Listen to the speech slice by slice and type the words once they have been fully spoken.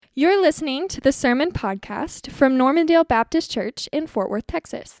You're listening to the Sermon Podcast from Normandale Baptist Church in Fort Worth,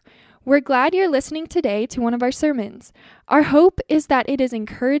 Texas. We're glad you're listening today to one of our sermons. Our hope is that it is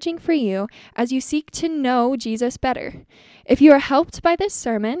encouraging for you as you seek to know Jesus better. If you are helped by this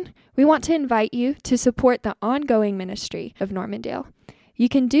sermon, we want to invite you to support the ongoing ministry of Normandale. You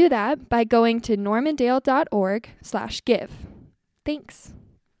can do that by going to normandale.org/give. Thanks.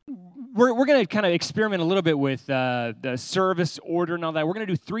 We're going to kind of experiment a little bit with the service order and all that. We're going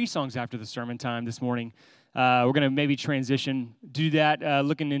to do 3 songs after the sermon time this morning. We're going to maybe transition, do that,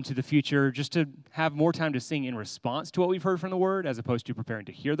 looking into the future, just to have more time to sing in response to what we've heard from the Word, as opposed to preparing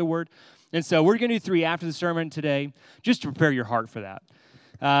to hear the Word. And so we're going to do 3 after the sermon today, just to prepare your heart for that.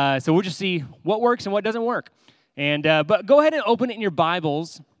 So we'll just see what works and what doesn't work. And but go ahead and open it in your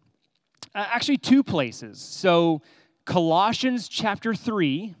Bibles. Actually, 2 places. So Colossians chapter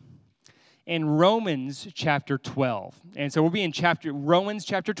 3 and Romans chapter 12. And so we'll be in Romans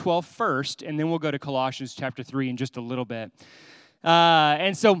chapter 12 first, and then we'll go to Colossians chapter 3 in just a little bit.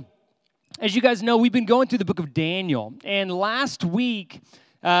 And so, as you guys know, we've been going through the book of Daniel. And last week,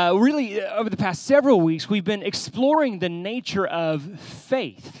 really over the past several weeks, we've been exploring the nature of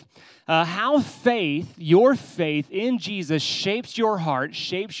faith. How faith, your faith in Jesus, shapes your heart,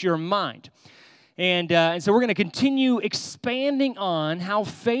 shapes your mind. And so we're going to continue expanding on how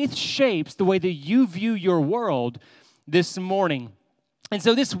faith shapes the way that you view your world this morning. And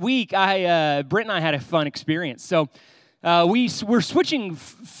so this week, Brent and I had a fun experience. So we're switching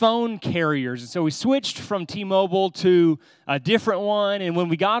phone carriers. And so we switched from T-Mobile to a different one. And when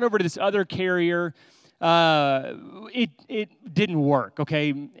we got over to this other carrier, it didn't work,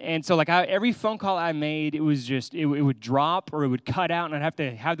 okay? And so every phone call I made, it was just, it would drop or it would cut out, and I'd have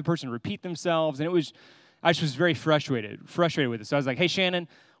to have the person repeat themselves, and I just was very frustrated with it. So I was like, hey, Shannon,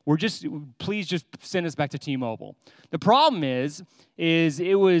 please just send us back to T-Mobile. The problem is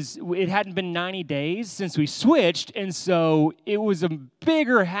it hadn't been 90 days since we switched, and so it was a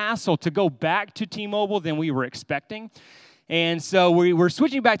bigger hassle to go back to T-Mobile than we were expecting. And so we were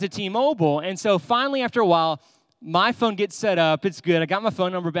switching back to T-Mobile, and so finally, after a while, my phone gets set up. It's good. I got my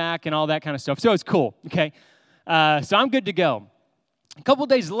phone number back and all that kind of stuff. So it's cool, okay? So I'm good to go. A couple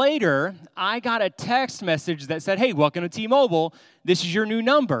days later, I got a text message that said, hey, welcome to T-Mobile. This is your new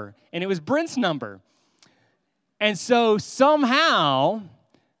number. And it was Brent's number. And so somehow,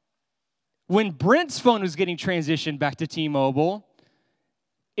 when Brent's phone was getting transitioned back to T-Mobile,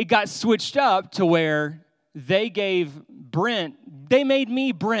 it got switched up to where they made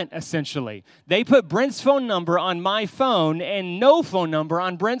me Brent, essentially. They put Brent's phone number on my phone and no phone number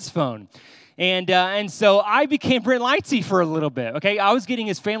on Brent's phone. And so I became Brent Lightsey for a little bit, okay? I was getting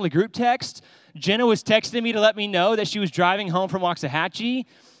his family group text. Jenna was texting me to let me know that she was driving home from Waxahachie.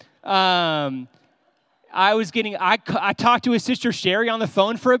 I talked to his sister Sherry on the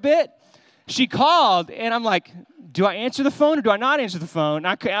phone for a bit. She called, and I'm like, do I answer the phone or do I not answer the phone?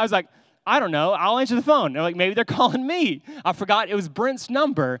 I was like, I don't know. I'll answer the phone. They're like, maybe they're calling me. I forgot it was Brent's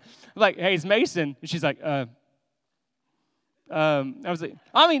number. I'm like, hey, it's Mason. And she's like, I was like,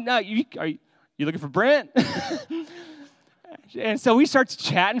 are you looking for Brent? And so we started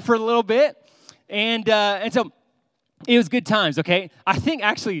chatting for a little bit. And so it was good times, okay? I think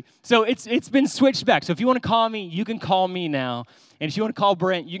actually, so it's been switched back. So if you want to call me, you can call me now. And if you want to call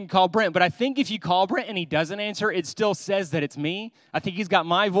Brent, you can call Brent. But I think if you call Brent and he doesn't answer, it still says that it's me. I think he's got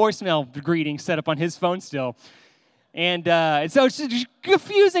my voicemail greeting set up on his phone still. And so it's just a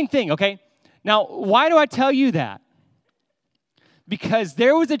confusing thing, okay? Now, why do I tell you that? Because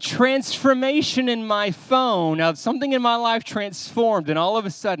there was a transformation in my phone. Now, something in my life transformed, and all of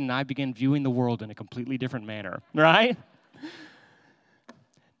a sudden, I began viewing the world in a completely different manner, right?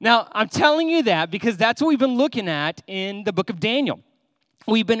 Now, I'm telling you that because that's what we've been looking at in the book of Daniel.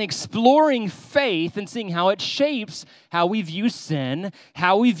 We've been exploring faith and seeing how it shapes how we view sin,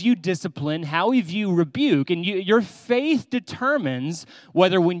 how we view discipline, how we view rebuke. And your faith determines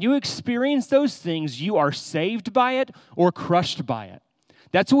whether when you experience those things, you are saved by it or crushed by it.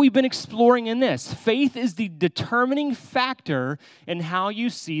 That's what we've been exploring in this. Faith is the determining factor in how you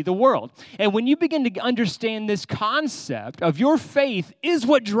see the world. And when you begin to understand this concept of your faith is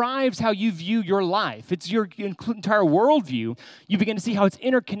what drives how you view your life, it's your entire worldview, you begin to see how it's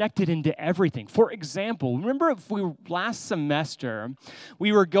interconnected into everything. For example, remember last semester,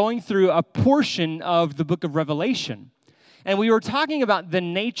 we were going through a portion of the book of Revelation. And we were talking about the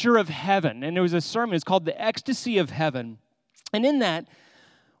nature of heaven. And there was a sermon, it's called The Ecstasy of Heaven. And in that,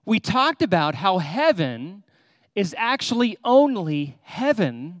 we talked about how heaven is actually only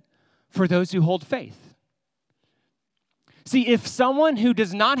heaven for those who hold faith. See, if someone who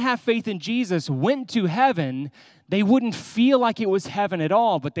does not have faith in Jesus went to heaven, They wouldn't feel like it was heaven at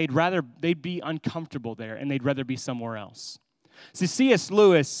all, but they'd be uncomfortable there, and they'd rather be somewhere else. See, C.S.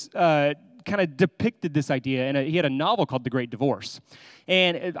 Lewis kind of depicted this idea, and he had a novel called The Great Divorce.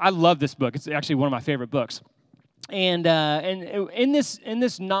 And I love this book. It's actually one of my favorite books. And in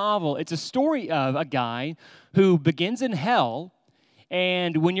this novel, it's a story of a guy who begins in hell,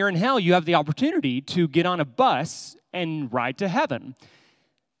 and when you're in hell, you have the opportunity to get on a bus and ride to heaven.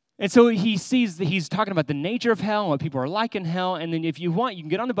 And so he's talking about the nature of hell and what people are like in hell, and then if you want, you can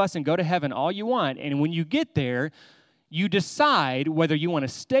get on the bus and go to heaven all you want, and when you get there, you decide whether you want to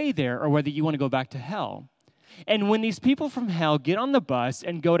stay there or whether you want to go back to hell. And when these people from hell get on the bus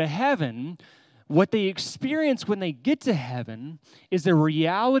and go to heaven, what they experience when they get to heaven is a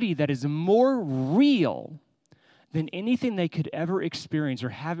reality that is more real than anything they could ever experience or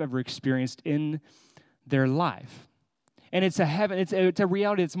have ever experienced in their life. And it's a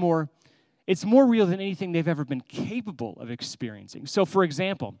reality that's more real than anything they've ever been capable of experiencing. So, for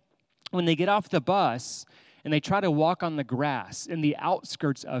example, when they get off the bus and they try to walk on the grass in the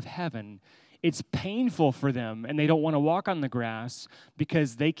outskirts of heaven, it's painful for them, and they don't want to walk on the grass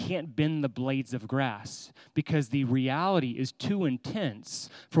because they can't bend the blades of grass, because the reality is too intense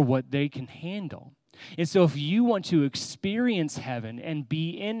for what they can handle. And so if you want to experience heaven and be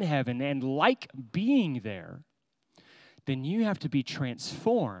in heaven and like being there, then you have to be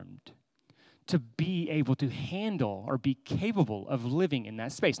transformed to be able to handle or be capable of living in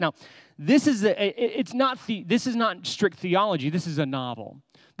that space. Now, this is not strict theology. This is a novel.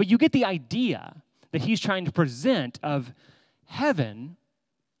 But you get the idea that he's trying to present of heaven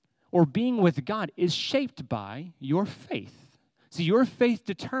or being with God is shaped by your faith. See, your faith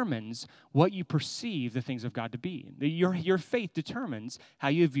determines what you perceive the things of God to be. Your faith determines how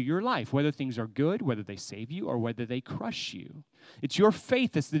you view your life, whether things are good, whether they save you, or whether they crush you. It's your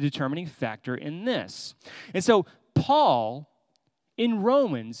faith that's the determining factor in this. And so Paul, in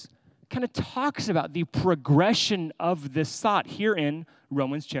Romans, kind of talks about the progression of this thought here in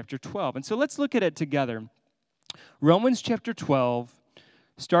Romans chapter 12. And so let's look at it together. Romans chapter 12,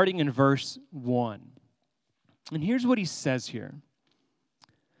 starting in verse 1. And here's what he says here.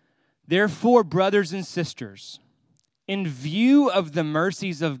 Therefore, brothers and sisters, in view of the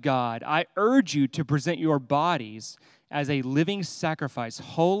mercies of God, I urge you to present your bodies as a living sacrifice,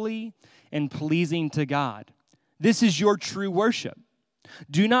 holy and pleasing to God. This is your true worship.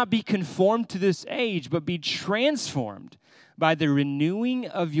 Do not be conformed to this age, but be transformed by the renewing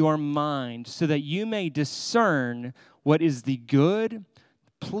of your mind, so that you may discern what is the good,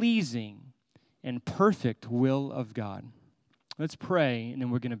 pleasing, and perfect will of God. Let's pray, and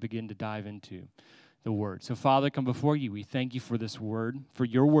then we're going to begin to dive into the Word. So, Father, come before you. We thank you for this Word, for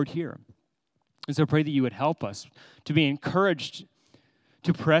your Word here. And so I pray that you would help us to be encouraged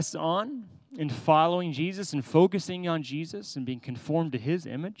to press on in following Jesus and focusing on Jesus and being conformed to his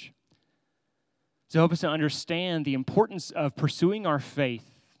image. So help us to understand the importance of pursuing our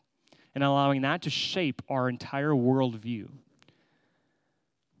faith and allowing that to shape our entire worldview.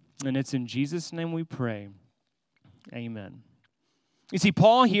 And it's in Jesus' name we pray. Amen. You see,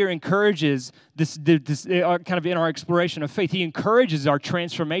 Paul here encourages this kind of in our exploration of faith, he encourages our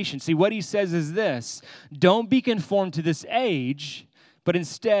transformation. See, what he says is this: don't be conformed to this age, but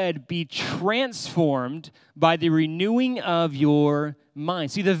instead be transformed by the renewing of your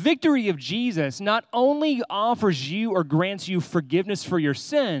mind. See, the victory of Jesus not only offers you or grants you forgiveness for your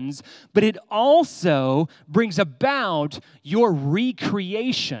sins, but it also brings about your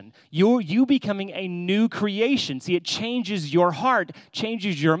recreation, you becoming a new creation. See, it changes your heart,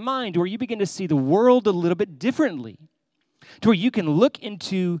 changes your mind, where you begin to see the world a little bit differently, to where you can look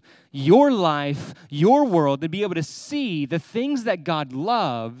into your life, your world, and be able to see the things that God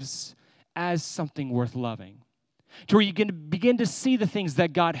loves as something worth loving. To where you can begin to see the things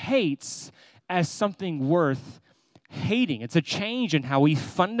that God hates as something worth hating. It's a change in how we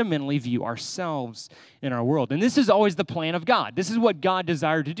fundamentally view ourselves in our world. And this is always the plan of God. This is what God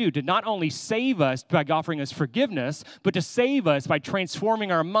desired to do, to not only save us by offering us forgiveness, but to save us by transforming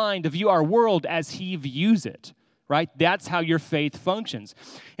our mind to view our world as he views it. Right? That's how your faith functions.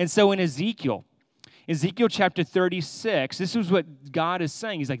 And so in Ezekiel chapter 36, this is what God is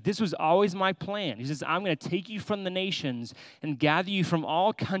saying. He's like, this was always my plan. He says, I'm going to take you from the nations and gather you from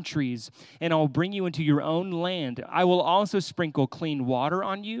all countries, and I'll bring you into your own land. I will also sprinkle clean water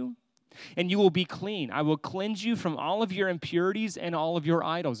on you, and you will be clean. I will cleanse you from all of your impurities and all of your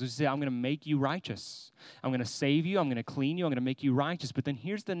idols. He says, I'm going to make you righteous. I'm going to save you. I'm going to clean you. I'm going to make you righteous. But then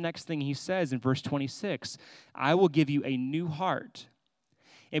here's the next thing he says in verse 26. I will give you a new heart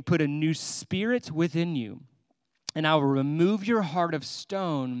and put a new spirit within you. And I will remove your heart of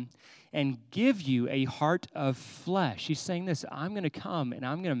stone and give you a heart of flesh. He's saying this, I'm going to come and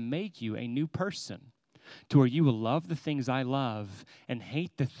I'm going to make you a new person to where you will love the things I love and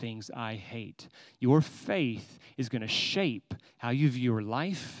hate the things I hate. Your faith is going to shape how you view your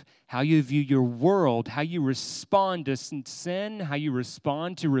life, how you view your world, how you respond to sin, how you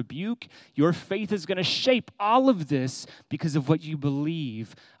respond to rebuke. Your faith is going to shape all of this because of what you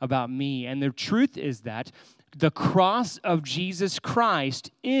believe about me. And the truth is that the cross of Jesus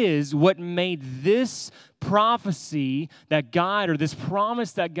Christ is what made this prophecy that God, or this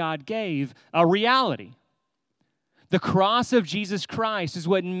promise that God gave, a reality. The cross of Jesus Christ is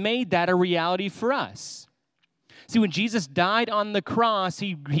what made that a reality for us. See, when Jesus died on the cross,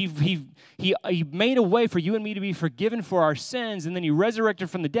 he made a way for you and me to be forgiven for our sins, and then he resurrected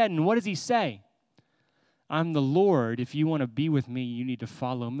from the dead. And what does he say? I'm the Lord. If you want to be with me, you need to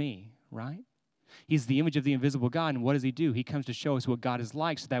follow me, right? He's the image of the invisible God, and what does he do? He comes to show us what God is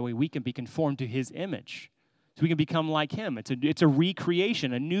like, so that way we can be conformed to his image. So we can become like him. It's a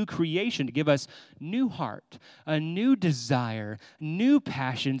recreation, a new creation to give us new heart, a new desire, new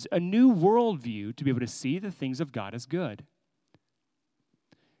passions, a new worldview to be able to see the things of God as good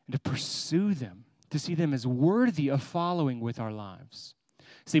and to pursue them, to see them as worthy of following with our lives.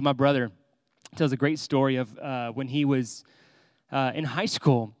 See, my brother tells a great story of when he was in high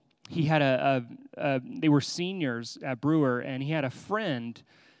school. He had they were seniors at Brewer, and he had a friend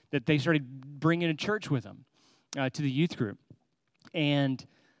that they started bringing to church with him. To the youth group, and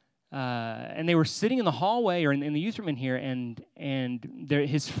they were sitting in the hallway or in the youth room in here, and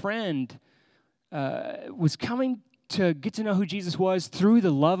his friend was coming to get to know who Jesus was through the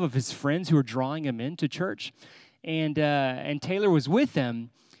love of his friends who were drawing him into church, and Taylor was with them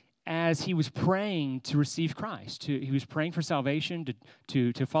as he was praying to receive Christ. He was praying for salvation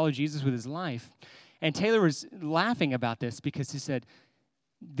to follow Jesus with his life, and Taylor was laughing about this because he said,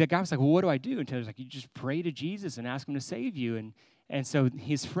 the guy was like, well, what do I do? And Taylor's like, you just pray to Jesus and ask him to save you. And so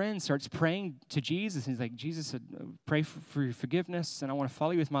his friend starts praying to Jesus. And he's like, Jesus, pray for your forgiveness, and I want to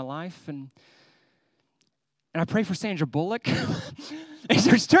follow you with my life. And I pray for Sandra Bullock. And he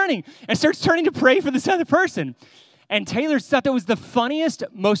starts turning to pray for this other person. And Taylor thought that was the funniest,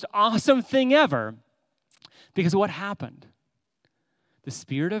 most awesome thing ever. Because what happened? The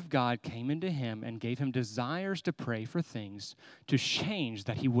Spirit of God came into him and gave him desires to pray for things to change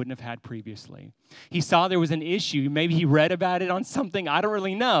that he wouldn't have had previously. He saw there was an issue. Maybe he read about it on something. I don't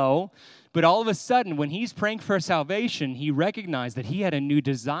really know. But all of a sudden, when he's praying for salvation, he recognized that he had a new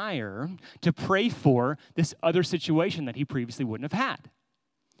desire to pray for this other situation that he previously wouldn't have had.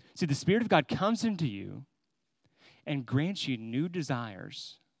 See, the Spirit of God comes into you and grants you new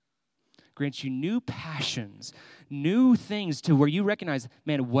desires, grants you new passions, new things to where you recognize,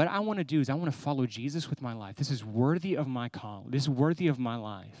 man, what I want to do is I want to follow Jesus with my life. This is worthy of my call. This is worthy of my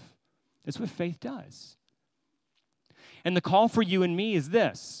life. That's what faith does. And the call for you and me is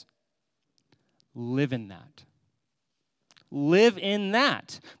this: live in that. Live in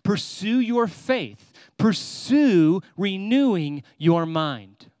that. Pursue your faith. Pursue renewing your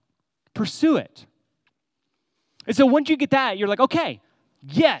mind. Pursue it. And so once you get that, you're like, okay,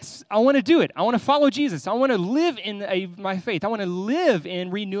 yes, I want to do it. I want to follow Jesus. I want to live in my faith. I want to live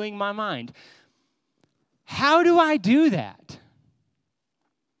in renewing my mind. How do I do that?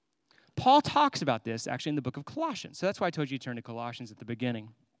 Paul talks about this actually in the book of Colossians. So that's why I told you to turn to Colossians at the beginning.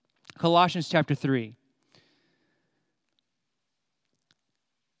 Colossians chapter 3.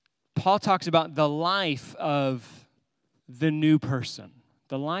 Paul talks about the life of the new person,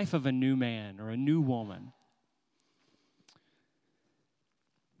 the life of a new man or a new woman.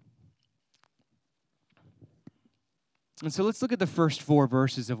 And so let's look at the first 4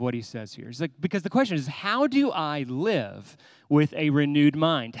 verses of what he says here. It's like, because the question is, how do I live with a renewed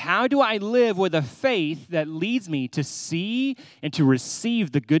mind? How do I live with a faith that leads me to see and to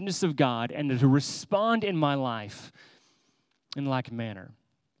receive the goodness of God and to respond in my life in like manner?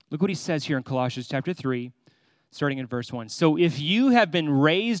 Look what he says here in Colossians chapter 3, starting in verse 1. So if you have been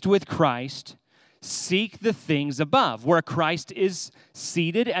raised with Christ, seek the things above, where Christ is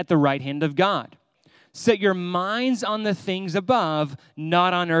seated at the right hand of God. Set your minds on the things above,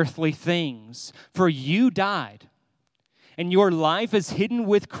 not on earthly things. For you died, and your life is hidden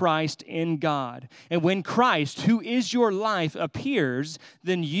with Christ in God. And when Christ, who is your life, appears,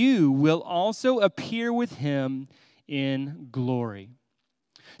 then you will also appear with him in glory.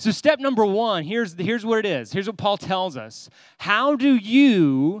 So step number 1, here's what it is. Here's what Paul tells us. How do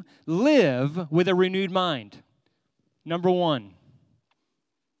you live with a renewed mind? Number 1.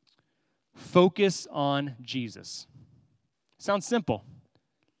 Focus on Jesus. Sounds simple,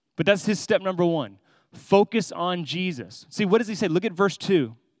 but that's his step number 1. Focus on Jesus. See, what does he say? Look at verse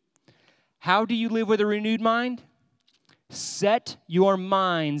 2. How do you live with a renewed mind? Set your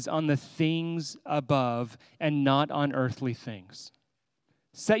minds on the things above and not on earthly things.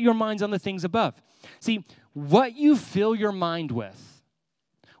 Set your minds on the things above. See, what you fill your mind with,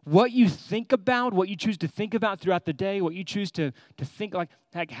 what you think about, what you choose to think about throughout the day, what you choose to think,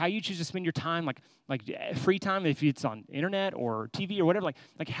 like how you choose to spend your time, like free time, if it's on internet or TV or whatever,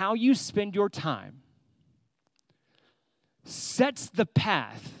 like how you spend your time sets the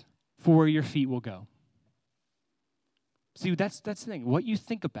path for where your feet will go. See, that's the thing. What you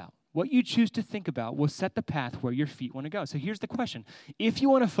think about, what you choose to think about will set the path where your feet want to go. So here's the question. If you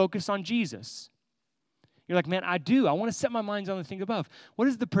want to focus on Jesus, you're like, man, I want to set my minds on the thing above. What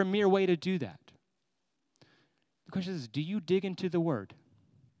is the premier way to do that? The question is, do you dig into the Word?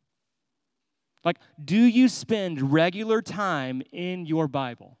 Like, do you spend regular time in your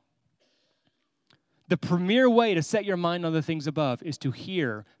Bible? The premier way to set your mind on the things above is to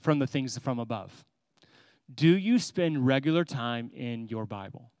hear from the things from above. Do you spend regular time in your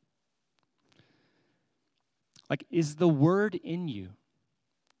Bible? Like, is the Word in you?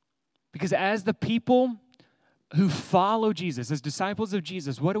 Because as the people who follow Jesus, as disciples of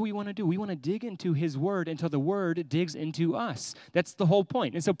Jesus, what do we want to do? We want to dig into His Word until the Word digs into us. That's the whole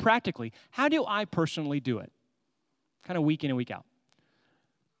point. And so practically, how do I personally do it? Kind of week in and week out.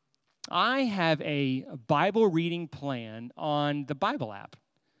 I have a Bible reading plan on the Bible app.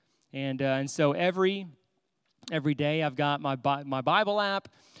 And so every day I've got my Bible app,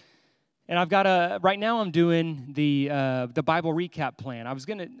 and I've got right now I'm doing the Bible recap plan. I've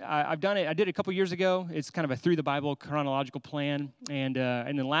done it. I did it a couple years ago. It's kind of a through the Bible chronological plan, and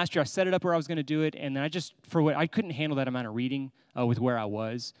then last year I set it up where I was going to do it, and then I couldn't handle that amount of reading with where I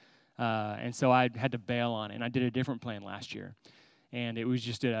was, and so I had to bail on it, and I did a different plan last year, and it was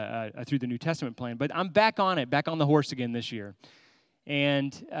just a through the New Testament plan. But I'm back on the horse again this year.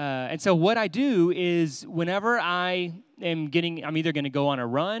 And so what I do is whenever I'm either going to go on a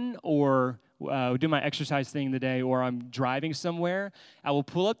run or do my exercise thing in the day, or I'm driving somewhere, I will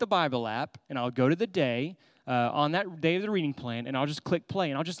pull up the Bible app and I'll go to the day on that day of the reading plan, and I'll just click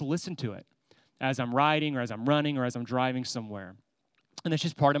play and I'll just listen to it as I'm riding or as I'm running or as I'm driving somewhere. And that's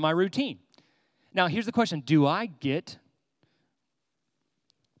just part of my routine. Now, here's the question. Do I get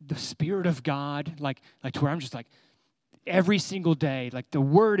the Spirit of God like to where I'm just like, every single day, like the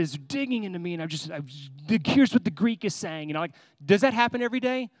Word is digging into me, and here's what the Greek is saying. Does that happen every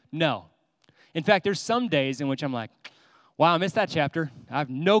day? No. In fact, there's some days in which I'm like, wow, I missed that chapter. I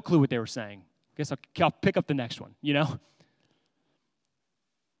have no clue what they were saying. Guess I'll pick up the next one,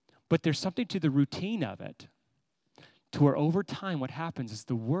 But there's something to the routine of it, to where over time what happens is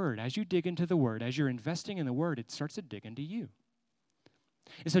the Word, as you dig into the Word, as you're investing in the Word, it starts to dig into you.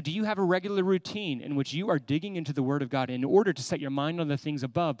 And so do you have a regular routine in which you are digging into the Word of God in order to set your mind on the things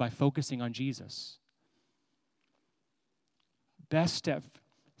above by focusing on Jesus? Best step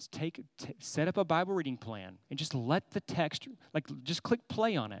is set up a Bible reading plan and just let the text, just click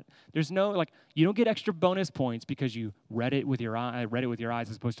play on it. There's no, you don't get extra bonus points because you read it with your eyes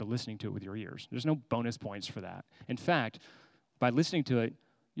as opposed to listening to it with your ears. There's no bonus points for that. In fact, by listening to it,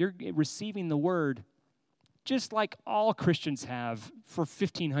 you're receiving the Word just like all Christians have for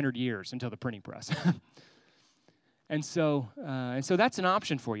 1,500 years until the printing press. And so that's an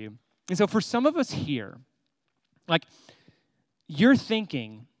option for you. And so for some of us here, you're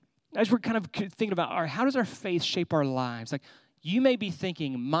thinking, as we're kind of thinking about, how does our faith shape our lives? You may be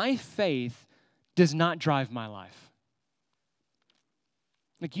thinking, my faith does not drive my life.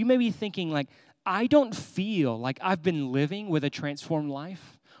 You may be thinking, I don't feel like I've been living with a transformed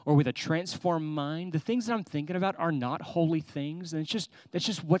life or with a transformed mind. The things that I'm thinking about are not holy things, and that's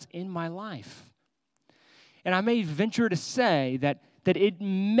just what's in my life. And I may venture to say that it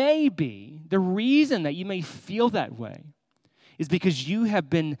may be, the reason that you may feel that way is because you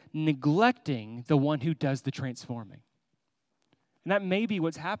have been neglecting the one who does the transforming. And that may be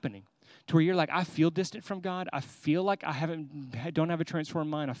what's happening, to where you're like, I feel distant from God. I feel like I don't have a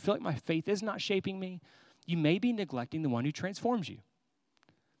transformed mind. I feel like my faith is not shaping me. You may be neglecting the one who transforms you.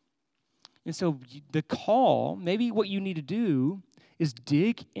 And so the call, maybe what you need to do is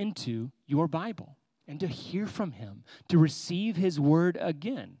dig into your Bible and to hear from Him, to receive His Word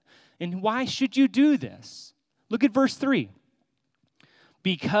again. And why should you do this? Look at verse 3.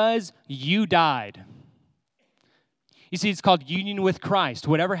 Because you died. You see, it's called union with Christ.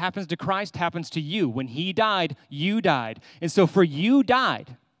 Whatever happens to Christ happens to you. When He died, you died. And so for you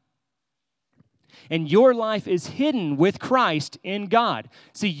died. and your life is hidden with Christ in God.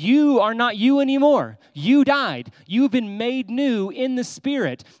 See, you are not you anymore. You died. You've been made new in the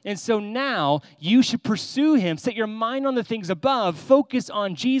Spirit. And so now you should pursue Him. Set your mind on the things above. Focus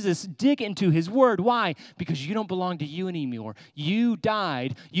on Jesus. Dig into His Word. Why? Because you don't belong to you anymore. You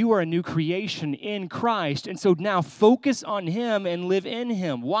died. You are a new creation in Christ. And so now focus on Him and live in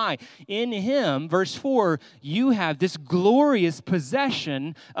Him. Why? In Him, verse 4, you have this glorious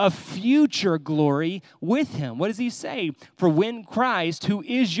possession of future glory with Him. What does He say? For when Christ, who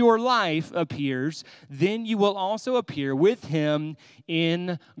is your life, appears, then you will also appear with Him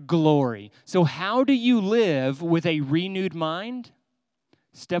in glory. So how do you live with a renewed mind?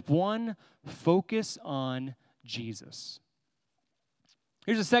 Step 1, focus on Jesus.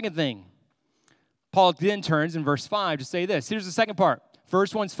 Here's the second thing. Paul then turns in verse 5 to say this. Here's the second part.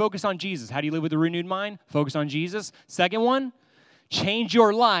 First one's focus on Jesus. How do you live with a renewed mind? Focus on Jesus. Second one, change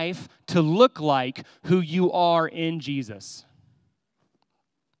your life to look like who you are in Jesus.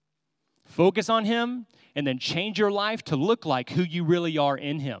 Focus on Him, and then change your life to look like who you really are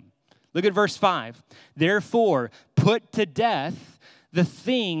in Him. Look at verse 5. Therefore, put to death the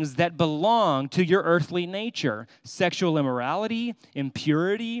things that belong to your earthly nature: sexual immorality,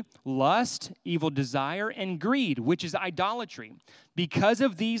 impurity, lust, evil desire, and greed, which is idolatry. Because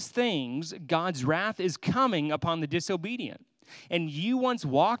of these things, God's wrath is coming upon the disobedient. And you once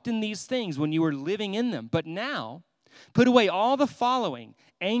walked in these things when you were living in them. But now, put away all the following: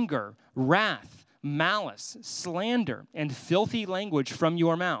 anger, wrath, malice, slander, and filthy language from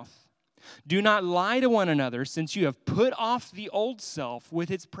your mouth. Do not lie to one another, since you have put off the old self with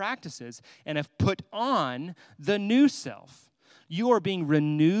its practices and have put on the new self. You are being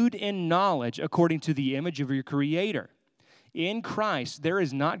renewed in knowledge according to the image of your Creator. In Christ, there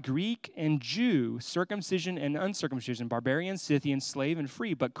is not Greek and Jew, circumcision and uncircumcision, barbarian, Scythian, slave and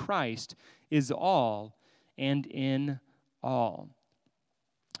free, but Christ is all and in all.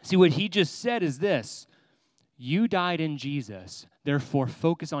 See, what he just said is this: you died in Jesus, therefore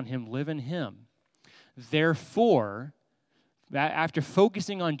focus on Him, live in Him. Therefore, after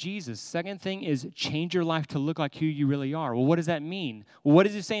focusing on Jesus, second thing is change your life to look like who you really are. Well, what does that mean? Well, what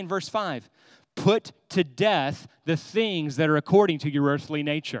does it say in verse 5? Put to death the things that are according to your earthly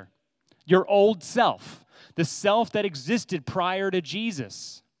nature. Your old self, the self that existed prior to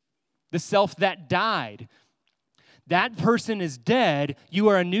Jesus, the self that died. That person is dead. You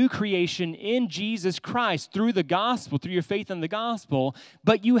are a new creation in Jesus Christ through the gospel, through your faith in the gospel.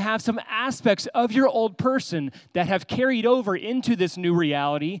 But you have some aspects of your old person that have carried over into this new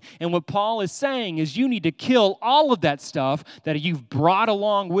reality. And what Paul is saying is you need to kill all of that stuff that you've brought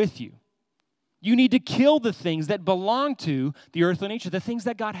along with you. You need to kill the things that belong to the earthly nature, the things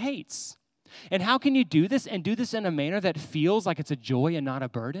that God hates. And how can you do this and do this in a manner that feels like it's a joy and not a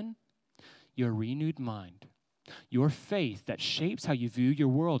burden? Your renewed mind. Your faith that shapes how you view your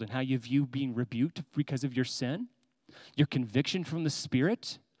world and how you view being rebuked because of your sin. Your conviction from the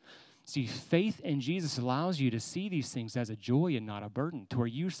Spirit. See, faith in Jesus allows you to see these things as a joy and not a burden, to where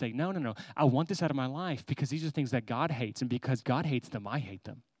you say, no, I want this out of my life because these are things that God hates, and because God hates them, I hate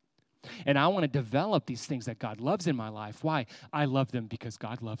them. And I want to develop these things that God loves in my life. Why? I love them because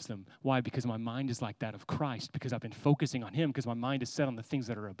God loves them. Why? Because my mind is like that of Christ, because I've been focusing on Him, because my mind is set on the things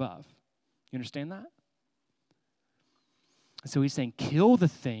that are above. You understand that? So he's saying, kill the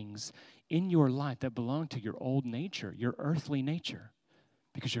things in your life that belong to your old nature, your earthly nature,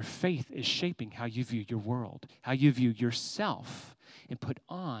 because your faith is shaping how you view your world, how you view yourself, and put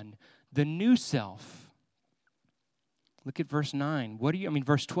on the new self. Look at verse 9.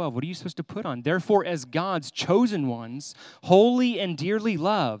 Verse 12. What are you supposed to put on? Therefore, as God's chosen ones, holy and dearly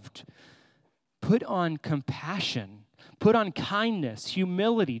loved, put on compassion. Put on kindness,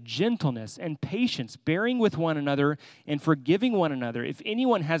 humility, gentleness, and patience, bearing with one another and forgiving one another if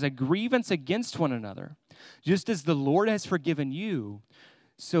anyone has a grievance against one another. Just as the Lord has forgiven you,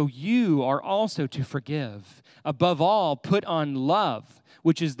 so you are also to forgive. Above all, put on love,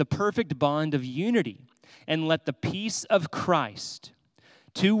 which is the perfect bond of unity, and let the peace of Christ,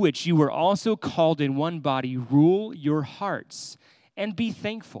 to which you were also called in one body, rule your hearts, and be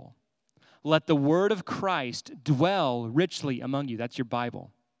thankful. Let the word of Christ dwell richly among you. That's your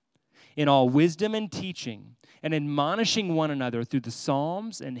Bible. In all wisdom and teaching, and admonishing one another through the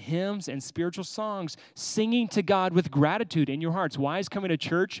psalms and hymns and spiritual songs, singing to God with gratitude in your hearts. Why is coming to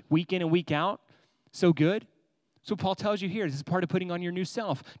church week in and week out so good? So Paul tells you here, this is part of putting on your new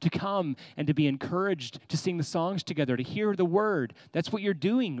self, to come and to be encouraged to sing the songs together, to hear the word. That's what you're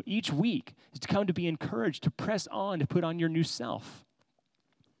doing each week, is to come to be encouraged, to press on, to put on your new self.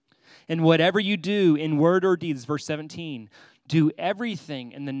 And whatever you do in word or deed, this is verse 17, Do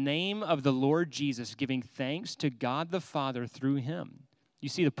everything in the name of the Lord Jesus, giving thanks to God the Father through him. You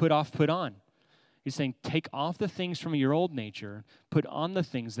see the put off, put on. He's saying, take off the things from your old nature, put on the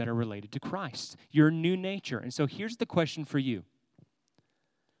things that are related to Christ, your new nature. And so here's the question for you.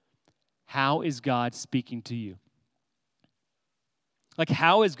 How is God speaking to you? Like,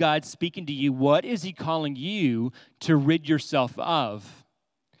 how is God speaking to you? What is he calling you to rid yourself of?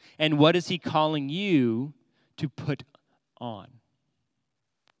 And what is he calling you to put on?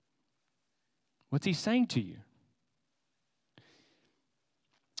 What's he saying to you?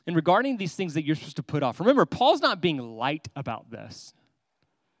 And regarding these things that you're supposed to put off, remember, Paul's not being light about this.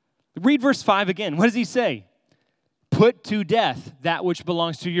 Read verse 5 again. What does he say? Put to death that which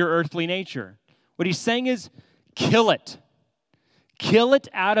belongs to your earthly nature. What he's saying is, kill it. Kill it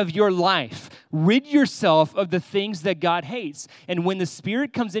out of your life. Rid yourself of the things that God hates. And when the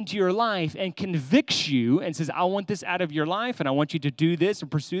Spirit comes into your life and convicts you and says, I want this out of your life and I want you to do this or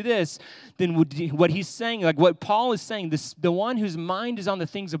pursue this, then what he's saying, like what Paul is saying, the one whose mind is on the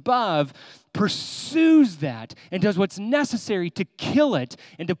things above pursues that and does what's necessary to kill it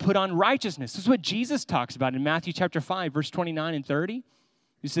and to put on righteousness. This is what Jesus talks about in Matthew chapter 5, verse 29 and 30.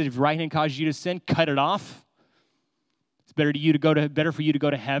 He said, if your right hand causes you to sin, cut it off. It's better for you to go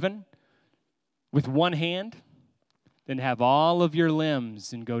to heaven with one hand than to have all of your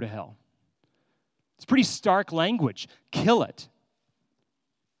limbs and go to hell. It's pretty stark language. Kill it.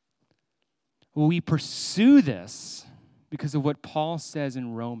 We pursue this because of what Paul says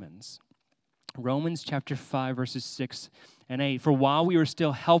in Romans. Romans chapter 5, verses 6 and 8. For while we were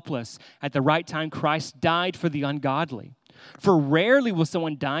still helpless, at the right time Christ died for the ungodly. For rarely will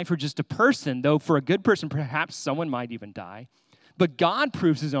someone die for just a person, though for a good person, perhaps someone might even die. But God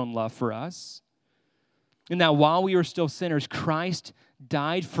proves his own love for us. And that while we were still sinners, Christ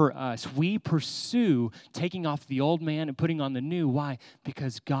died for us. We pursue taking off the old man and putting on the new. Why?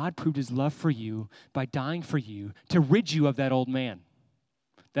 Because God proved his love for you by dying for you to rid you of that old man,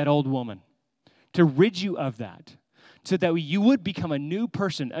 that old woman, to rid you of that, so that you would become a new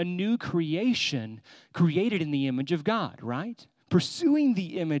person, a new creation created in the image of God, right? Pursuing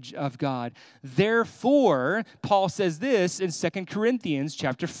the image of God. Therefore, Paul says this in 2 Corinthians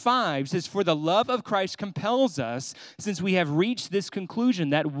chapter 5, says, for the love of Christ compels us, since we have reached this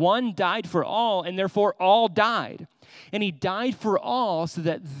conclusion that one died for all, and therefore all died. And he died for all so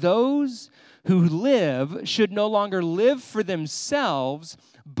that those who live should no longer live for themselves,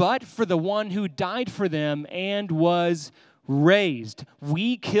 but for the one who died for them and was raised.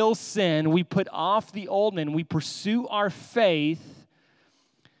 We kill sin, we put off the old man, we pursue our faith,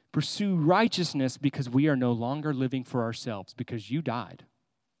 pursue righteousness because we are no longer living for ourselves, because you died.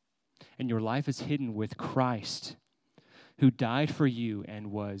 And your life is hidden with Christ, who died for you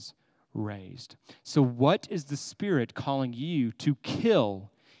and was raised. So what is the Spirit calling you to kill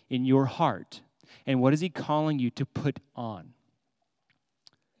in your heart? And what is he calling you to put on?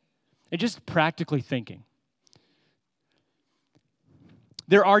 And just practically thinking,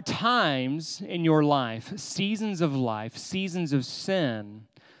 there are times in your life, seasons of sin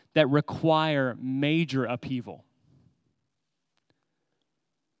that require major upheaval.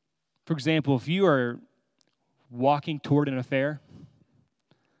 For example, if you are walking toward an affair,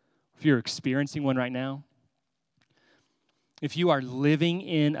 if you're experiencing one right now, if you are living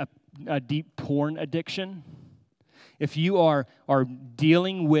in a deep porn addiction, if you are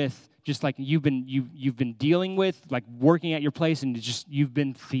dealing with just like you've been dealing with, like working at your place and you've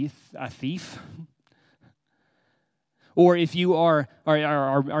been a thief. Or if you are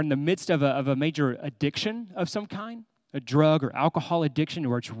in the midst of a major addiction of some kind, a drug or alcohol addiction,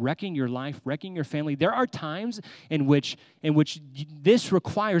 where it's wrecking your life, wrecking your family, there are times in which this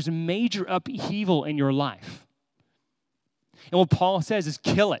requires major upheaval in your life. And what Paul says is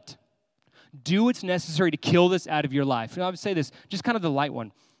kill it. Do what's necessary to kill this out of your life. And I would say this, just kind of the light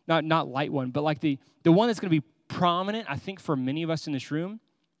one. Not light one, but like the one that's going to be prominent, I think, for many of us in this room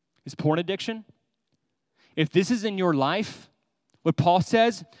is porn addiction. If this is in your life, what Paul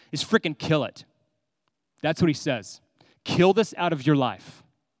says is freaking kill it. That's what he says. Kill this out of your life.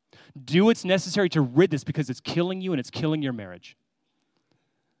 Do what's necessary to rid this, because it's killing you and it's killing your marriage.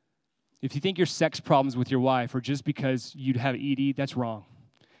 If you think your sex problems with your wife are just because you have ED, that's wrong.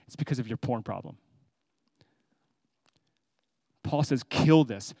 It's because of your porn problem. Paul says, kill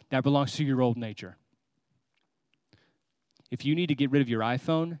this. That belongs to your old nature. If you need to get rid of your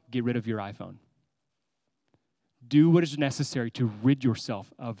iPhone, get rid of your iPhone. Do what is necessary to rid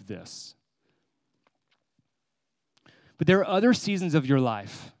yourself of this. But there are other seasons of your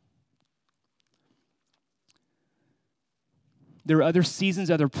life. There are other seasons,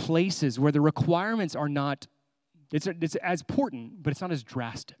 other places where the requirements are not It's as important, but it's not as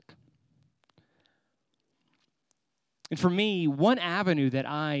drastic. And for me, one avenue that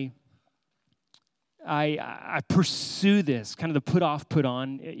I pursue this, kind of the put off, put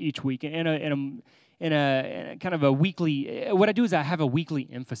on each week, in a kind of a weekly. What I do is I have a weekly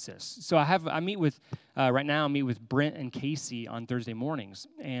emphasis. So I meet with right now. I meet with Brent and Casey on Thursday mornings,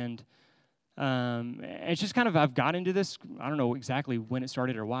 and it's just kind of I've got into this. I don't know exactly when it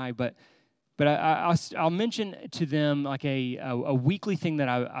started or why, but I'll mention to them like a weekly thing that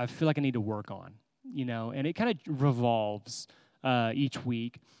I feel like I need to work on, and it kind of revolves each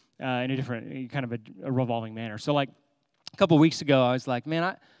week in a different kind of a revolving manner. So like a couple of weeks ago, I was like,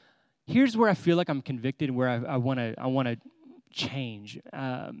 man, here's where I feel like I'm convicted and where I want to change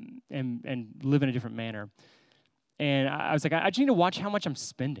and live in a different manner. And I was like, I just need to watch how much I'm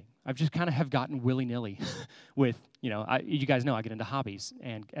spending. I've just kind of have gotten willy-nilly with, you guys know I get into hobbies.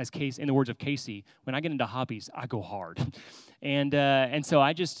 And in the words of Casey, when I get into hobbies, I go hard. And so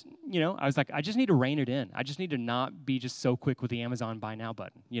I just, I was like, I just need to rein it in. I just need to not be just so quick with the Amazon buy now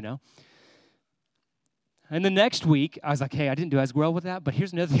button, And the next week, I was like, hey, I didn't do as well with that, but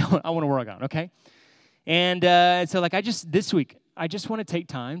here's another thing I want to work on, okay? And so like this week, I just want to take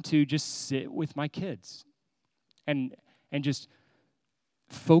time to just sit with my kids. And just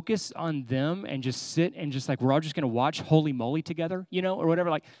focus on them and just sit and just like we're all just going to watch Holy Moly together, or whatever.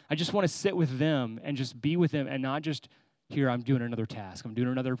 Like I just want to sit with them and just be with them and not just here I'm doing another task. I'm doing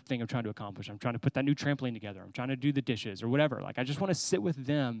another thing I'm trying to accomplish. I'm trying to put that new trampoline together. I'm trying to do the dishes or whatever. Like I just want to sit with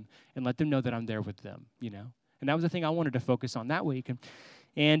them and let them know that I'm there with them, And that was the thing I wanted to focus on that week.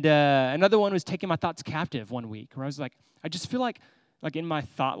 And another one was taking my thoughts captive one week where I was like, I just feel like in my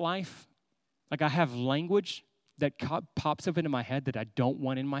thought life, like I have language that pops up into my head that I don't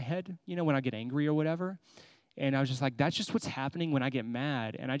want in my head, when I get angry or whatever. And I was just like, that's just what's happening when I get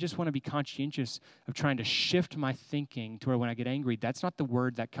mad. And I just want to be conscientious of trying to shift my thinking to where when I get angry, that's not the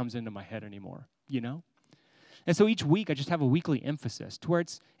word that comes into my head anymore, And so each week I just have a weekly emphasis to where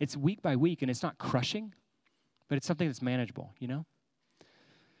it's week by week and it's not crushing, but it's something that's manageable, And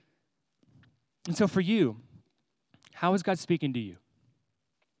so for you, how is God speaking to you?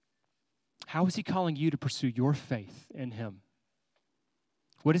 How is he calling you to pursue your faith in him?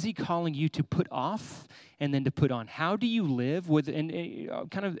 What is he calling you to put off and then to put on? How do you live with, and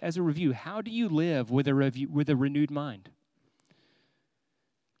kind of as a review, how do you live with a renewed mind?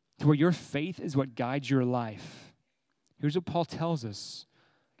 To where your faith is what guides your life. Here's what Paul tells us.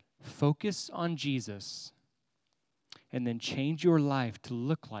 Focus on Jesus and then change your life to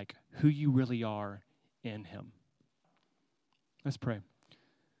look like who you really are in him. Let's pray.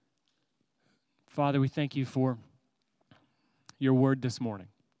 Father, we thank you for your word this morning.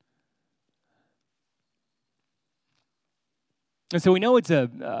 And so we know it's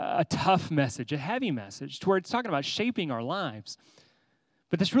a tough message, a heavy message, to where it's talking about shaping our lives.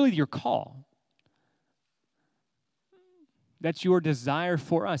 But that's really your call. That's your desire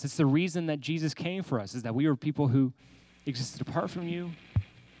for us. It's the reason that Jesus came for us, is that we were people who existed apart from you.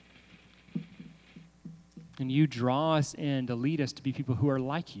 And you draw us in to lead us to be people who are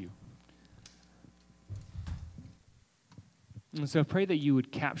like you. And so I pray that you would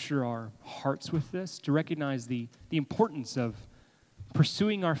capture our hearts with this, to recognize the importance of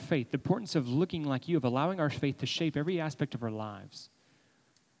pursuing our faith, the importance of looking like you, of allowing our faith to shape every aspect of our lives.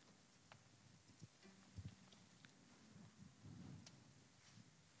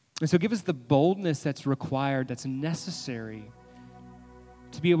 And so give us the boldness that's required, that's necessary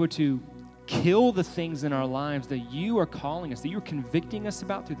to be able to kill the things in our lives that you are calling us, that you're convicting us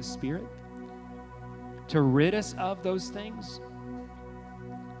about through the Spirit, to rid us of those things.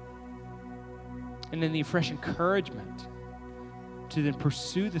 And then the fresh encouragement to then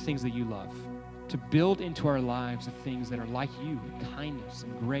pursue the things that you love, to build into our lives the things that are like you, kindness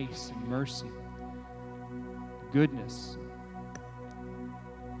and grace and mercy, goodness.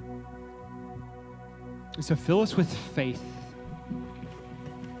 And so fill us with faith.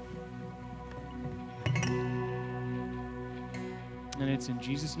 And it's in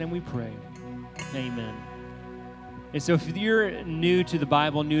Jesus' name we pray. Amen. And so if you're new to the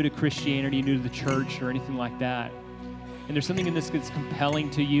Bible, new to Christianity, new to the church or anything like that, and there's something in this that's compelling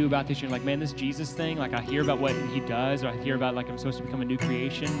to you about this, you're like, man, this Jesus thing, like I hear about what he does, or I hear about like I'm supposed to become a new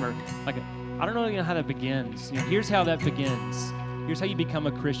creation, or like, I don't know how that begins. Here's how that begins. Here's how you become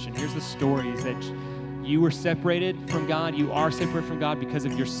a Christian. Here's the story, is that you were separated from God. You are separated from God because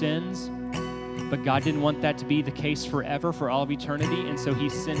of your sins. But God didn't want that to be the case forever, for all of eternity, and so he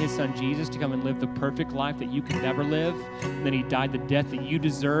sent his son Jesus to come and live the perfect life that you could never live. And then he died the death that you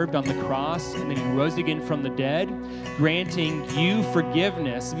deserved on the cross, and then he rose again from the dead, granting you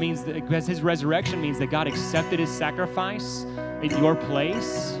forgiveness. It means that, because his resurrection means that God accepted his sacrifice in your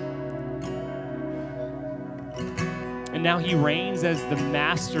place. And now he reigns as the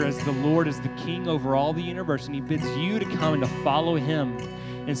master, as the Lord, as the king over all the universe, and he bids you to come and to follow him.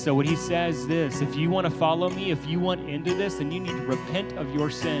 And so what he says is this: if you want to follow me, if you want into this, then you need to repent of your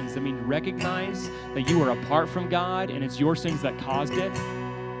sins. I mean, recognize that you are apart from God and it's your sins that caused it,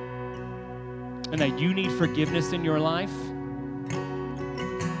 and that you need forgiveness in your life.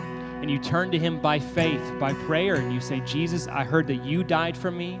 And you turn to him by faith, by prayer, and you say, Jesus, I heard that you died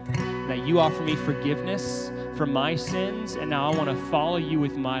for me, that you offer me forgiveness for my sins, and now I want to follow you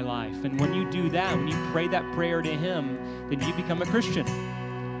with my life. And when you do that, when you pray that prayer to him, then you become a Christian.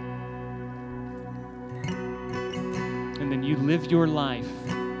 And then you live your life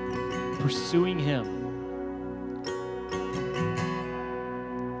pursuing him.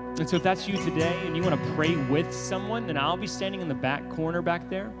 And so if that's you today and you want to pray with someone, then I'll be standing in the back corner back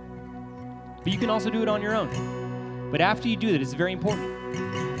there. But you can also do it on your own. But after you do that, it's very important.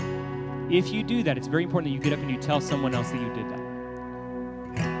 If you do that, it's very important that you get up and you tell someone else that you did that.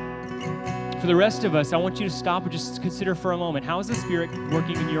 For the rest of us, I want you to stop and just consider for a moment, how is the Spirit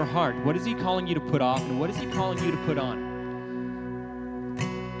working in your heart? What is he calling you to put off, and what is he calling you to put on?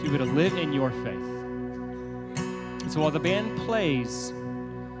 To be able to live in your faith. And so while the band plays,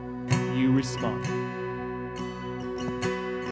 you respond.